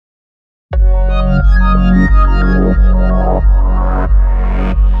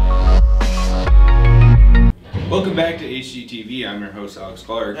HTTV. I'm your host, Alex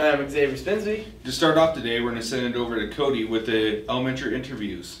Clark. And I'm Xavier Spinsby. To start off today, we're going to send it over to Cody with the elementary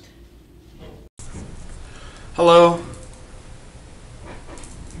interviews. Hello.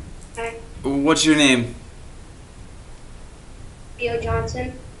 Hi. What's your name? Theo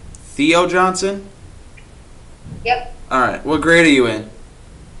Johnson. Theo Johnson? Yep. Alright, what grade are you in?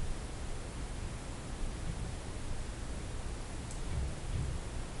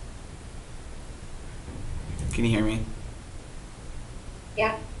 Can you hear me?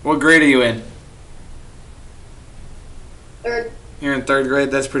 Yeah. What grade are you in? Third. You're in third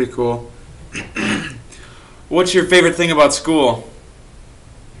grade? That's pretty cool. What's your favorite thing about school?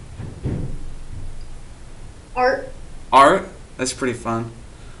 Art. Art? That's pretty fun.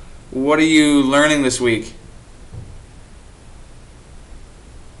 What are you learning this week?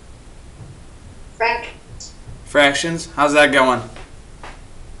 Fractions. Fractions? How's that going?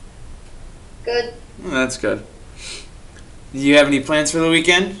 Good. Oh, that's good. Do you have any plans for the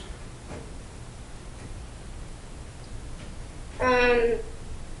weekend?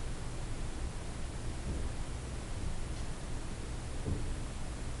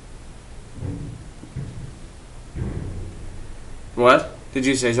 What? Did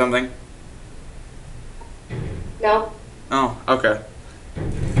you say something? No. Oh, okay.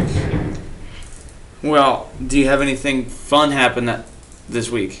 Well, do you have anything fun happen this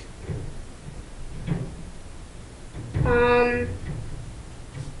week?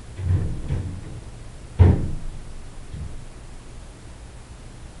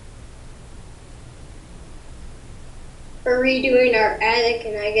 We're redoing our attic,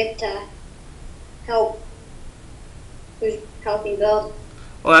 and I get to help. Who's helping build?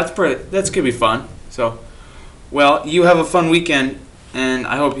 Well, that's gonna be fun. So, well, you have a fun weekend, and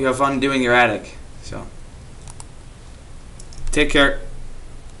I hope you have fun doing your attic. So, take care.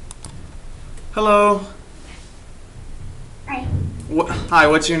 Hello. Hi. Hi.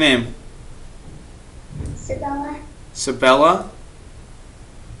 What's your name? Sabella. Sabella.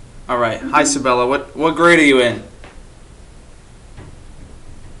 All right. Hi, Sabella. What grade are you in?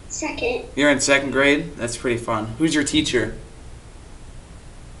 Second. You're in second grade. That's pretty fun. Who's your teacher?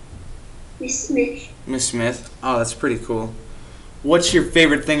 Miss Smith. Miss Smith. Oh, that's pretty cool. What's your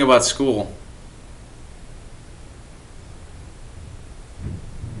favorite thing about school?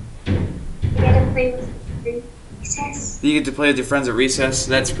 You gotta play with recess. You get to play with your friends at recess.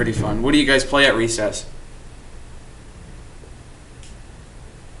 That's pretty fun. What do you guys play at recess?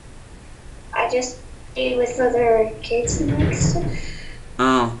 I just play with other kids and like stuff.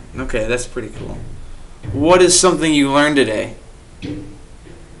 Oh, okay. That's pretty cool. What is something you learned today?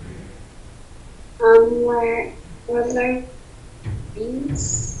 We're learning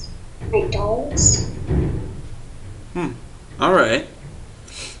things like dolls. All right.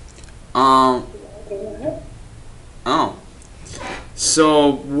 Oh.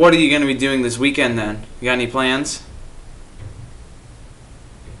 So, what are you going to be doing this weekend then? You got any plans?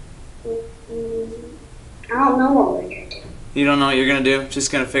 I don't know what we're gonna do. You don't know what you're going to do?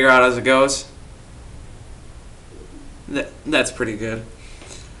 Just going to figure out as it goes? That's pretty good.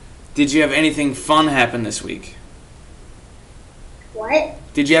 Did you have anything fun happen this week? What?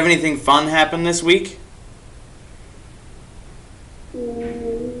 Did you have anything fun happen this week?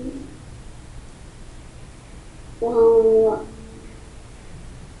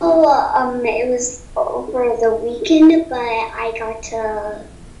 It was over the weekend, but I got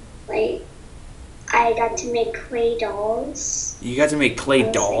to make clay dolls. You got to make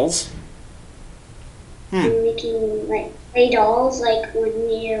clay dolls? I'm making clay dolls when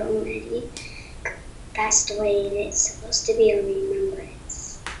we already passed away, and it's supposed to be a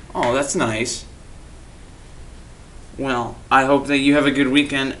remembrance. Oh, that's nice. Well, I hope that you have a good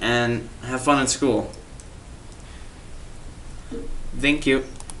weekend and have fun in school. Thank you.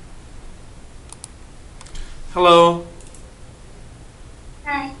 Hello.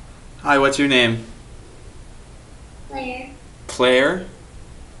 Hi, Hi, what's your name? Claire. Claire?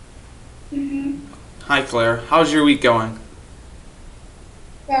 Hi, Claire. How's your week going?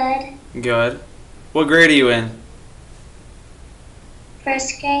 Good. Good. What grade are you in?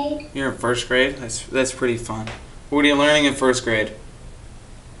 First grade. You're in first grade? That's pretty fun. What are you learning in first grade?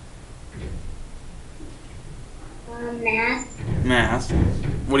 Math. Math.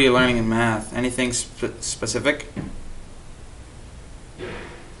 What are you learning in math? Anything specific?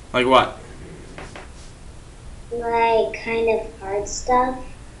 Like what? Kind of hard stuff.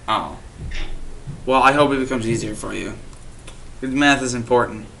 Oh. Well, I hope it becomes easier for you. Math is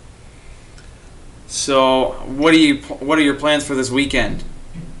important. So, what are your plans for this weekend?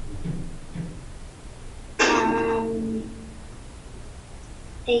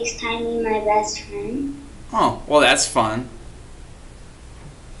 FaceTiming my best friend. Oh, well, that's fun.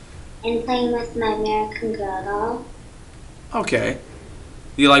 And playing with my American Girl doll. Okay.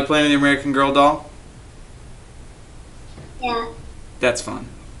 You like playing with the American Girl doll? Yeah. That's fun.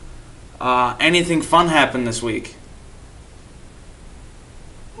 Anything fun happened this week?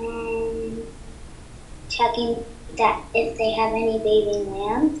 Checking that if they have any baby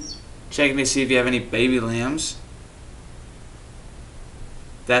lambs. Checking to see if you have any baby lambs.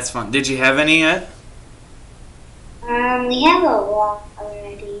 That's fun. Did you have any yet? We have a lot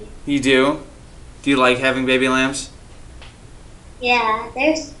already. You do? Do you like having baby lambs? Yeah,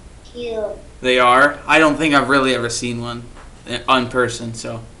 they're cute. They are? I don't think I've really ever seen one in person,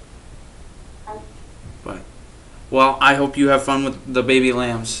 so. But, well, I hope you have fun with the baby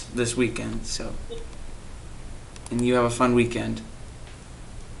lambs this weekend, so. And you have a fun weekend.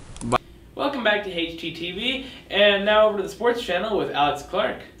 Bye. Welcome back to HTTV, and now over to the sports channel with Alex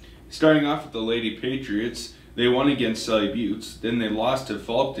Clark. Starting off with the Lady Patriots, they won against Sully Buttes, then they lost to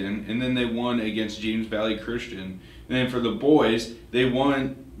Fulton, and then they won against James Valley Christian. And then for the boys, they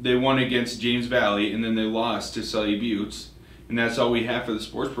won against James Valley, and then they lost to Sully Buttes. And that's all we have for the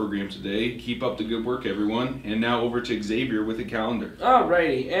sports program today. Keep up the good work, everyone. And now over to Xavier with the calendar.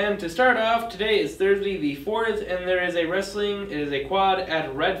 Alrighty, and to start off, today is Thursday the 4th, and there is a wrestling, it is a quad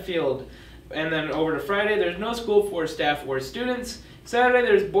at Redfield. And then over to Friday, there's no school for staff or students. Saturday,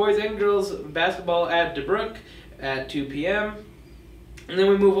 there's boys and girls basketball at DeBrook at 2 p.m. And then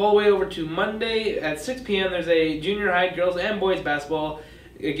we move all the way over to Monday at 6 p.m. There's a junior high girls and boys basketball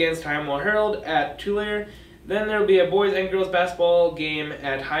against Highmore Herald at Tulare. Then there will be a boys and girls basketball game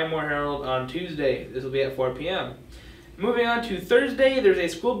at Highmore Herald on Tuesday. This will be at 4 p.m. Moving on to Thursday, there's a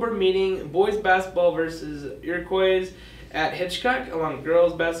school board meeting, boys basketball versus Iroquois at Hitchcock along with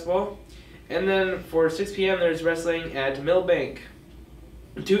girls basketball. And then for 6 p.m. there's wrestling at Millbank.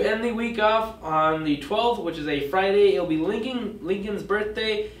 To end the week off on the 12th, which is a Friday, it'll be Lincoln's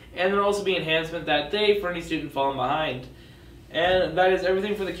birthday, and there'll also be enhancement that day for any student falling behind. And that is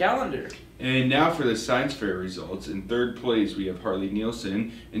everything for the calendar. And now for the science fair results. In third place, we have Harley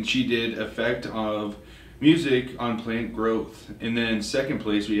Nielsen, and she did Effect of Music on Plant Growth. And then second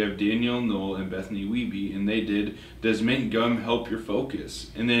place, we have Daniel Knoll and Bethany Wiebe, and they did Does Mint Gum Help Your Focus?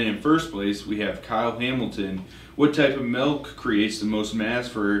 And then in first place, we have Kyle Hamilton, What Type of Milk Creates the Most Mass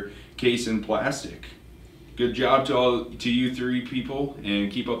for Case and Plastic? Good job to you three people,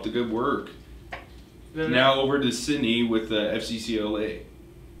 and keep up the good work. Now over to Sydney with the FCCLA.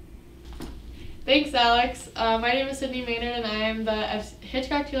 Thanks, Alex. My name is Sydney Maynard, and I am the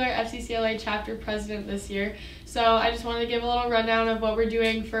Hitchcock-Tulare FCCLA chapter president this year. So I just wanted to give a little rundown of what we're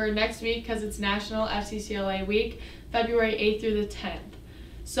doing for next week because it's National FCCLA Week, February 8th through the 10th.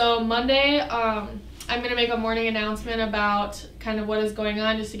 So Monday, I'm going to make a morning announcement about kind of what is going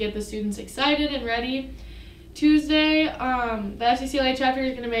on just to get the students excited and ready. Tuesday, the FCCLA chapter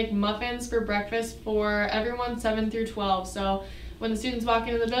is going to make muffins for breakfast for everyone 7 through 12. So when the students walk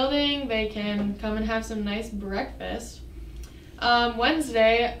into the building, they can come and have some nice breakfast.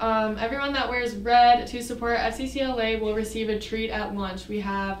 Wednesday, everyone that wears red to support FCCLA will receive a treat at lunch. We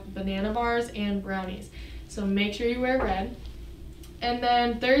have banana bars and brownies. So make sure you wear red. And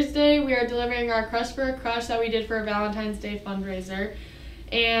then Thursday, we are delivering our Crush for a Crush that we did for a Valentine's Day fundraiser.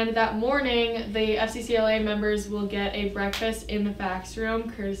 And that morning, the FCCLA members will get a breakfast in the fax room,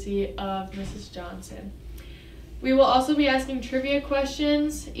 courtesy of Mrs. Johnson. We will also be asking trivia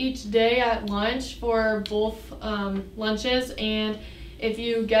questions each day at lunch for both lunches. And if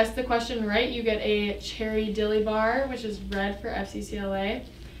you guess the question right, you get a cherry dilly bar, which is red for FCCLA.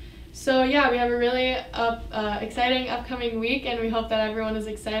 So yeah, we have a really exciting upcoming week, and we hope that everyone is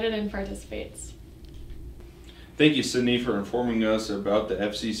excited and participates. Thank you, Sydney, for informing us about the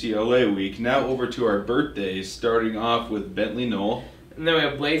FCCLA week. Now over to our birthdays, starting off with Bentley Knoll. And then we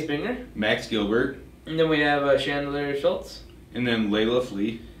have Blaze Binger. Max Gilbert. And then we have Chandler Schultz. And then Layla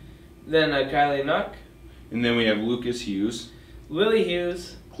Flea. Then Kylie Nuck. And then we have Lucas Hughes. Lily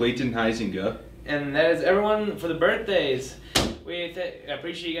Hughes. Clayton Heisinger. And that is everyone for the birthdays. We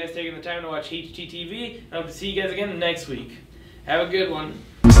appreciate you guys taking the time to watch HTTV. I hope to see you guys again next week. Have a good one.